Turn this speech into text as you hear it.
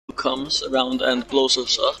comes around and blows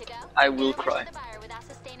us up, I will cry.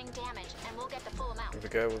 The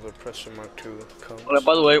guy with the pressure mark 2 comes.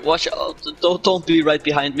 By the way, watch out! Don't be right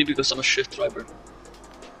behind me because I'm a shit driver.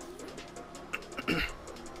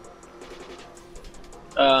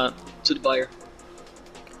 To the buyer.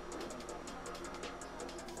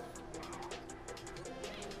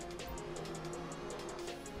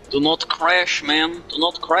 Do not crash, man. Do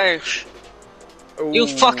not crash. Ooh. You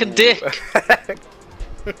fucking dick.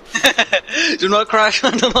 Do not crash,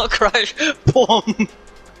 man. Do not crash. Boom.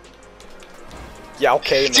 Yeah,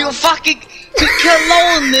 okay, man. You fucking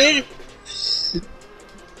koloner.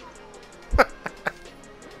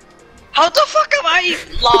 How the fuck am I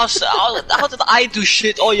lost? How did I do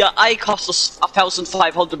shit? Oh yeah, I cost us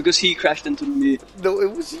 1,500 because he crashed into me. No,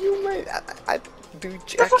 it was you, man. I didn't do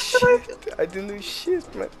jack shit. I didn't do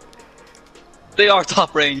shit, man. They are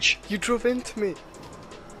top range. You drove into me.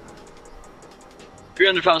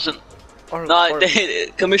 300,000. No,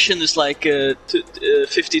 the commission is like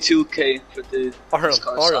 52k for the cars. I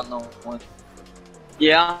know one.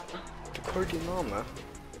 Yeah. The Cordinama.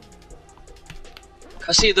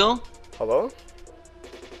 Casido. Hello?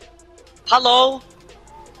 Hello?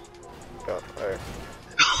 God,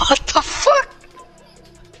 What the fuck?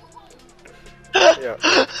 Yeah.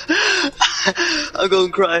 I'm gonna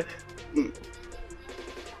cry.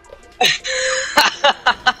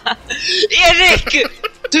 Erik!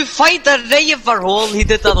 To fight the Reivarhol, he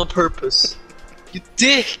did that on purpose. You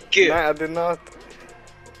dick! No, I did not.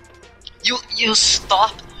 You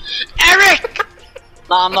stop! Erik!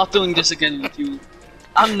 Nah, I'm not doing this again with you.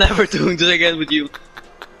 I'm never doing this again with you.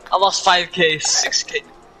 I lost 5k, 6k.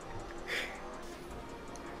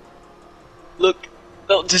 Look,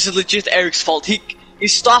 no, this is legit Eric's fault. He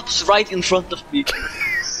stops right in front of me.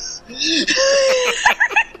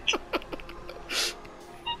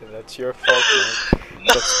 That's your fault, man.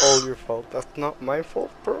 That's all your fault. That's not my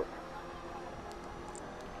fault, bro.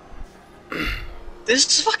 This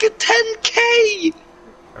is fucking 10k!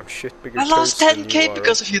 I'm shit bigger. I lost 10k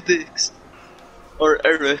because of you dicks. Or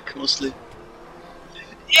Eric, mostly.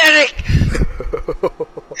 Eric!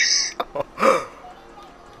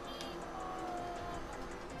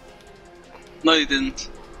 No, you didn't.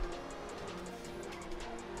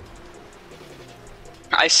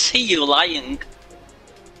 I see you lying.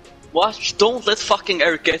 Watch, don't let fucking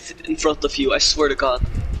Eric get in front of you, I swear to God.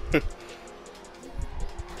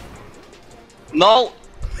 No!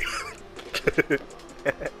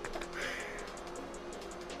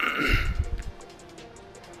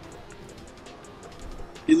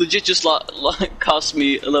 He legit just cost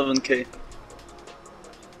me 11k.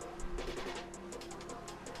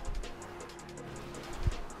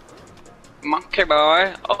 Monkey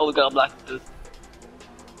boy. Oh, we got a black dude.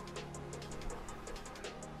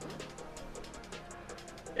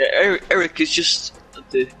 Yeah, Eric is just a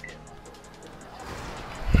dick.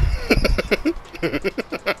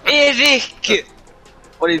 Eric!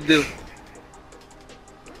 What do you do?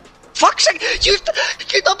 Fuck's sake! You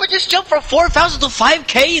double just jumped from 4,000 to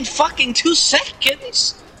 5k in fucking 2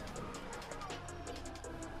 seconds!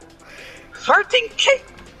 13k!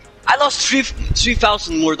 I lost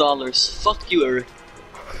 3,000 more dollars. Fuck you, Eric.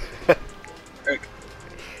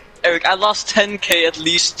 Eric, I lost 10k at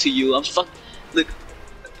least to you. I'm look,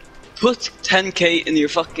 put 10k in your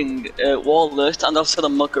fucking wallet and I'll send a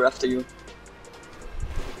mugger after you.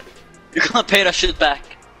 You're gonna pay that shit back,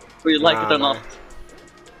 whether you like it or not.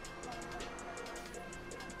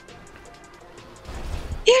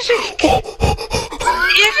 Erik!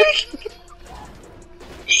 Erik!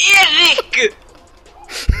 Erik!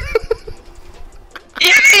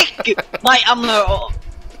 Erik! I'm not.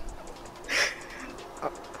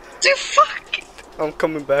 The fuck? I'm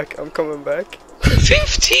coming back. I'm coming back.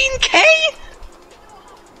 15k?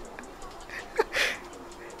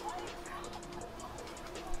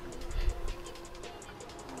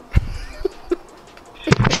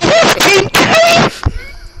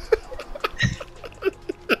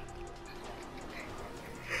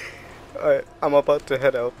 Alright, I'm about to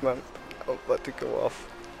head out, man. I'm about to go off.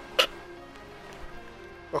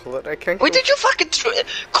 Oh, hold on, I can't. Wait, did you fucking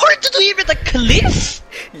Court, did you even the cliff?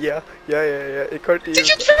 Yeah. It can't Did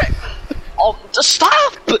you oh,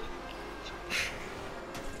 stop!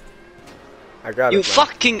 I got it. You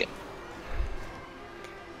fucking.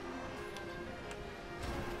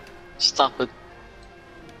 Stop it.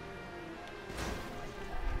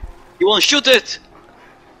 You won't shoot it!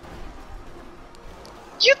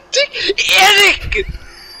 You dick! Erik!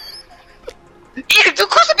 Erik, du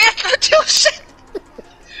kostar mig 1000!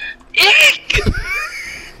 Erik!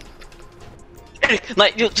 Erik,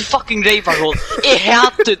 nej, du fucking Reivarhol. Jag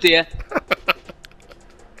hatar det!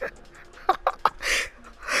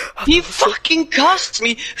 He fucking cost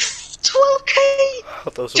me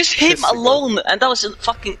 12k! Just him alone, and that was a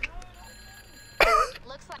fucking...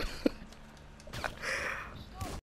 Looks like